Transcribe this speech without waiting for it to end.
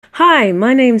Hi,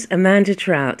 my name's Amanda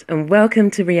Trout and welcome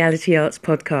to Reality Arts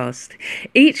Podcast.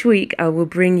 Each week I will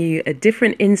bring you a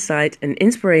different insight and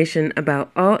inspiration about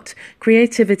art,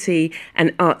 creativity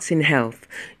and arts in health.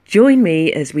 Join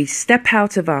me as we step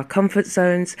out of our comfort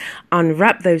zones,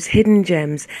 unwrap those hidden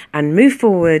gems and move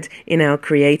forward in our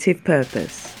creative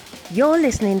purpose. You're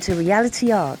listening to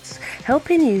Reality Arts,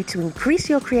 helping you to increase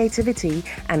your creativity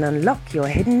and unlock your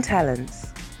hidden talents.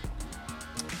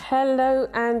 Hello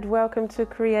and welcome to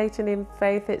Creating in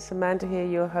Faith. It's Amanda here,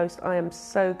 your host. I am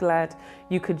so glad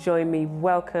you could join me.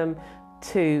 Welcome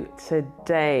to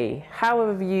today. How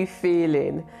are you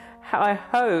feeling? I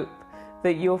hope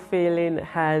that your feeling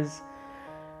has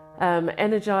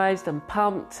energized and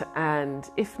pumped, and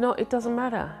if not, it doesn't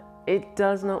matter. It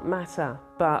does not matter,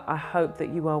 but I hope that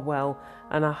you are well,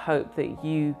 and I hope that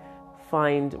you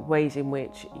find ways in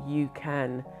which you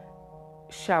can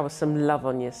shower some love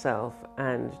on yourself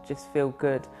and just feel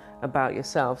good about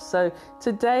yourself. So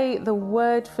today, the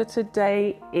word for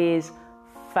today is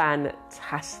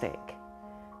fantastic.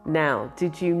 Now,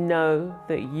 did you know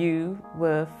that you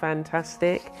were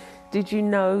fantastic? Did you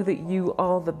know that you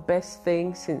are the best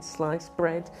thing since sliced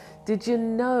bread? Did you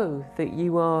know that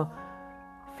you are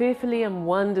fearfully and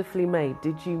wonderfully made?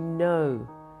 Did you know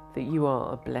that you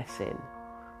are a blessing?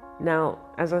 Now,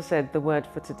 as I said, the word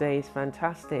for today is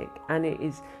fantastic, and it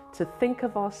is to think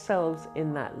of ourselves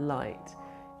in that light.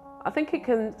 I think it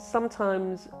can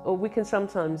sometimes, or we can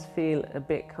sometimes feel a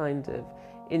bit kind of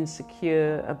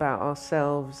insecure about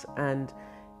ourselves, and,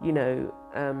 we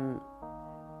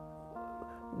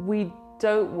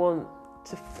don't want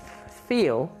to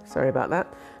feel, sorry about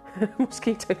that,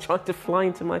 mosquito tried to fly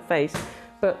into my face,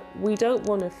 but we don't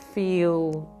want to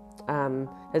feel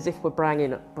as if we're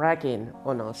bragging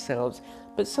on ourselves,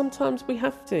 but sometimes we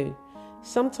have to.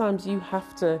 Sometimes you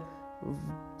have to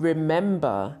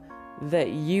remember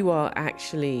that you are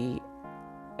actually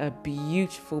a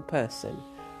beautiful person,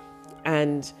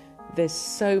 and there's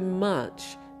so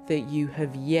much that you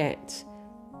have yet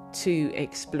to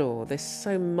explore. There's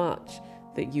so much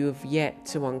that you have yet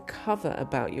to uncover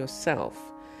about yourself,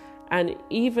 and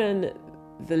even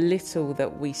the little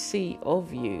that we see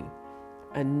of you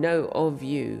and know of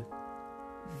you,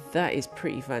 that is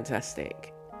pretty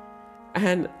fantastic.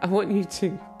 And I want you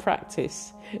to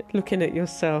practice looking at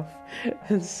yourself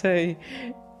and say,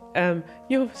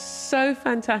 you're so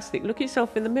fantastic. Look at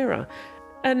yourself in the mirror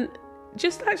and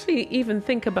just actually even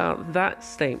think about that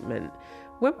statement.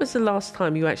 When was the last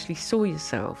time you actually saw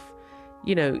yourself?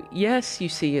 Yes, you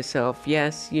see yourself.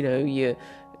 Yes, you're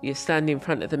standing in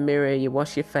front of the mirror, you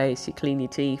wash your face, you clean your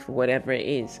teeth or whatever it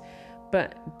is.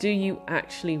 But do you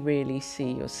actually really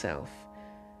see yourself?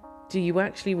 Do you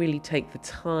actually really take the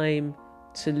time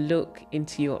to look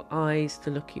into your eyes, to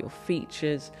look at your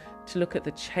features, to look at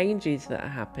the changes that are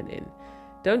happening?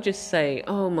 Don't just say,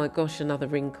 oh my gosh, another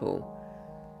wrinkle.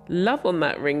 Love on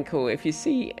that wrinkle. If you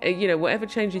see, whatever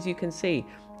changes you can see,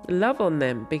 love on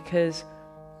them, because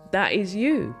that is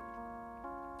you.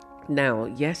 Now,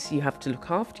 yes, you have to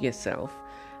look after yourself,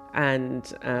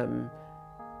 and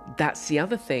that's the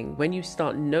other thing. When you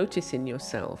start noticing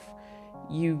yourself,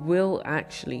 you will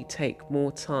actually take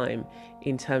more time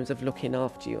in terms of looking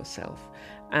after yourself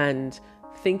and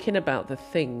thinking about the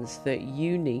things that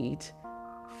you need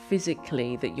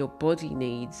physically, that your body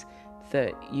needs,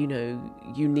 that you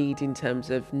need in terms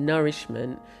of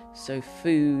nourishment. So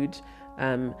food,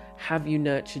 have you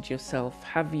nurtured yourself?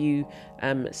 Have you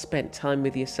spent time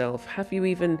with yourself? Have you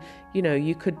even,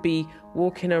 you could be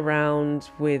walking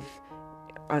around with,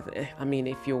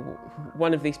 if you're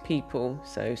one of these people,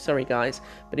 so sorry guys,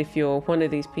 but if you're one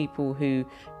of these people who,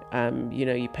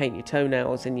 you paint your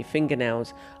toenails and your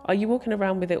fingernails, are you walking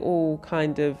around with it all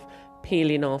kind of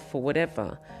peeling off or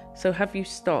whatever? So have you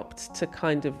stopped to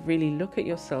kind of really look at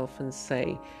yourself and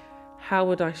say, how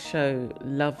would I show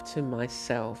love to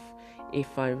myself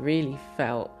if I really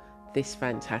felt this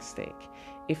fantastic?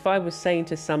 If I was saying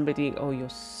to somebody, oh, you're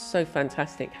so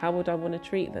fantastic, how would I want to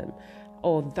treat them?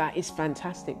 Oh, that is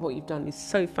fantastic. What you've done is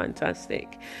so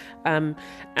fantastic. And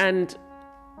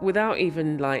without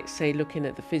even looking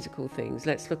at the physical things,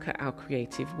 let's look at our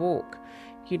creative walk.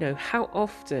 How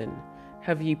often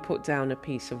have you put down a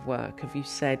piece of work? Have you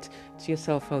said to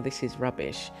yourself, oh, this is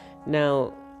rubbish?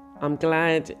 Now, I'm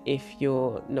glad if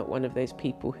you're not one of those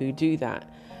people who do that,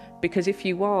 because if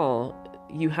you are,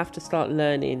 you have to start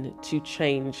learning to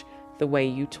change the way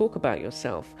you talk about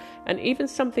yourself. And even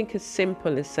something as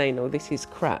simple as saying, oh, this is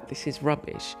crap, this is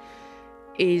rubbish,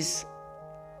 is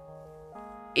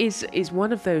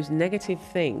one of those negative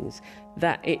things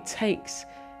that it takes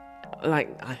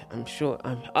I'm sure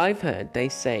I've heard they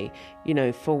say,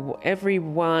 for every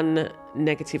one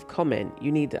negative comment,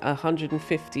 you need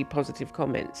 150 positive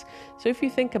comments. So if you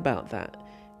think about that,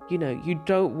 you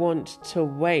don't want to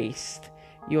waste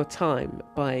your time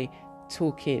by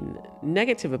talking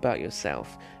negative about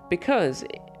yourself, because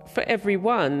for every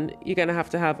one, you're going to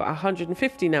have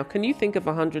 150. Now, can you think of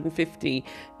 150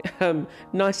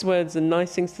 nice words and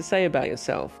nice things to say about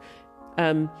yourself?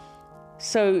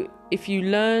 So if you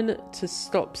learn to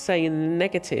stop saying the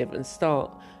negative and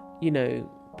start,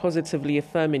 positively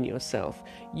affirming yourself,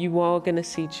 you are going to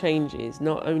see changes,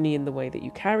 not only in the way that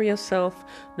you carry yourself,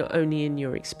 not only in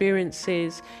your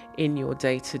experiences, in your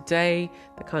day-to-day,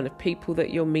 the kind of people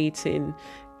that you're meeting.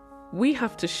 We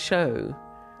have to show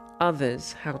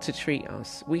others how to treat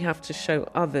us. We have to show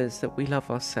others that we love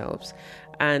ourselves.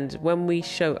 And when we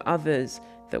show others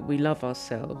that we love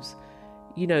ourselves,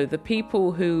 the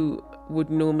people who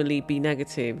would normally be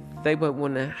negative, they won't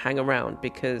want to hang around,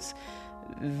 because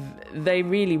they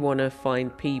really want to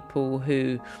find people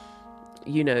who,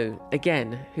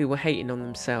 who were hating on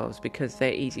themselves because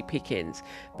they're easy pickings.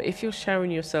 But if you're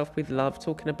showering yourself with love,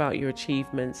 talking about your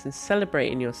achievements and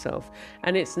celebrating yourself,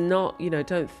 and it's not,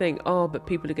 don't think, but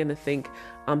people are going to think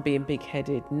I'm being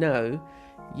big-headed. No,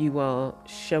 you are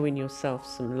showing yourself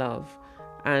some love.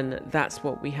 And that's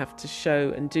what we have to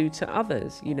show and do to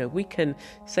others. We can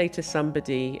say to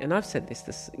somebody, and I've said this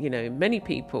to, many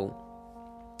people,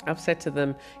 I've said to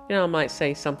them, I might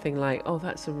say something like, oh,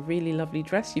 that's a really lovely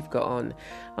dress you've got on.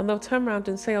 And they'll turn around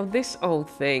and say, oh, this old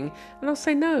thing. And I'll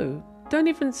say, no, don't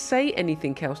even say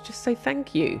anything else. Just say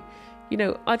thank you.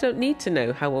 I don't need to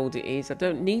know how old it is. I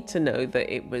don't need to know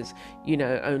that it was,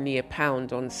 only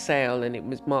 £1 on sale and it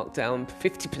was marked down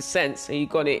 50%. So you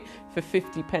got it for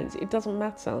 50 pence. It doesn't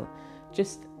matter.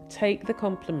 Just take the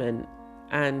compliment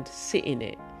and sit in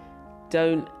it.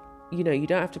 You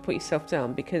don't have to put yourself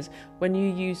down, because when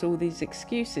you use all these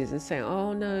excuses and say,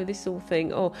 oh no, this whole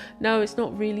thing, oh no, it's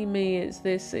not really me, it's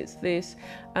this,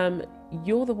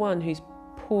 you're the one who's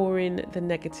pouring the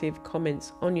negative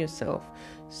comments on yourself.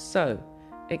 So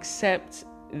accept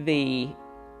the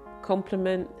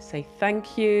compliment, say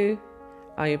thank you,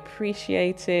 I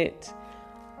appreciate it,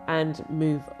 and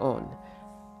move on.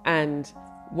 And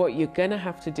what you're going to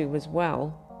have to do as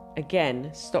well, again,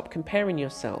 stop comparing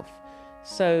yourself.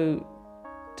 So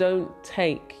don't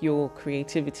take your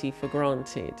creativity for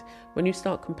granted. When you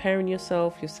start comparing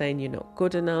yourself, you're saying you're not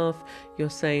good enough. You're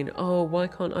saying, oh, why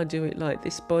can't I do it like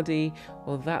this body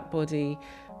or that body?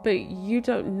 But you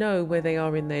don't know where they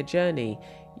are in their journey.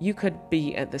 You could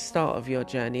be at the start of your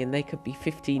journey and they could be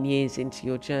 15 years into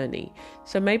your journey.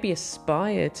 So maybe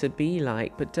aspire to be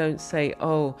like, but don't say,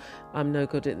 oh, I'm no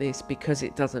good at this because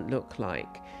it doesn't look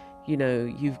like.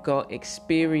 You've got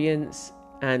experience,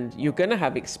 and you're going to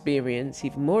have experience,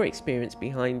 even more experience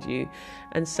behind you.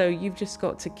 And so you've just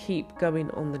got to keep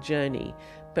going on the journey.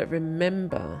 But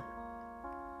remember,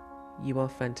 you are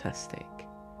fantastic.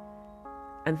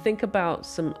 And think about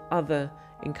some other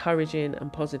encouraging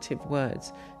and positive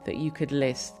words that you could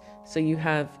list. So you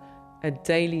have a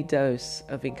daily dose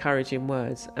of encouraging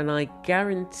words. And I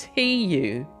guarantee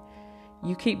you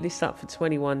keep this up for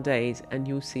 21 days and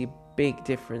you'll see a big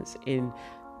difference in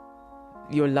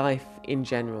your life in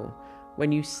general.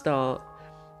 When you start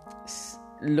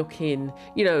looking,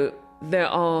 there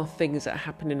are things that are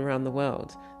happening around the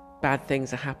world. Bad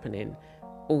things are happening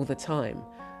all the time.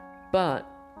 But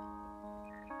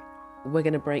we're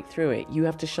going to break through it. You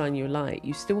have to shine your light.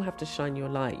 You still have to shine your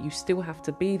light. You still have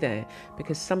to be there,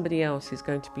 because somebody else is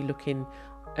going to be looking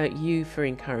at you for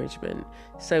encouragement.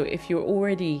 So if you're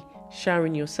already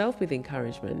showering yourself with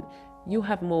encouragement, you'll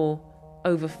have more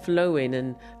overflowing.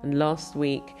 And last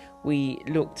week we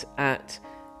looked at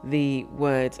the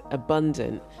word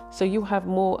abundant. So you'll have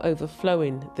more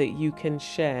overflowing that you can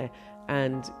share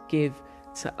and give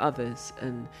to others,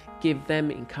 and give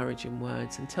them encouraging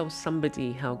words, and tell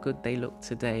somebody how good they look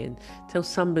today, and tell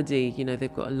somebody,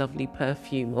 they've got a lovely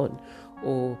perfume on,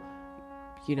 or,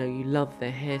 you love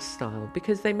their hairstyle,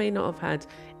 because they may not have had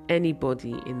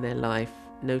anybody in their life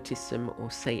notice them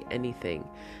or say anything.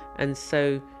 And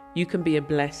so you can be a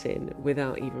blessing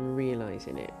without even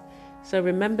realizing it. So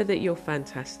remember that you're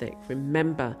fantastic.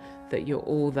 Remember that you're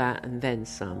all that and then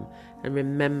some. And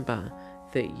remember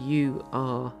that you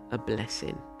are a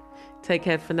blessing. Take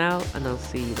care for now, and I'll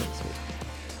see you next week.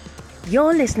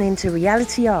 You're listening to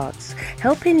Reality Arts,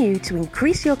 helping you to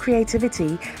increase your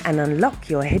creativity and unlock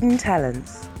your hidden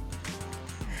talents.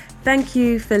 Thank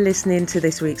you for listening to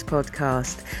this week's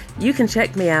podcast. You can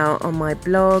check me out on my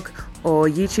blog or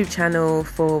YouTube channel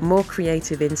for more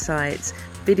creative insights,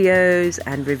 videos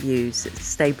and reviews.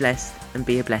 Stay blessed and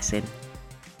be a blessing.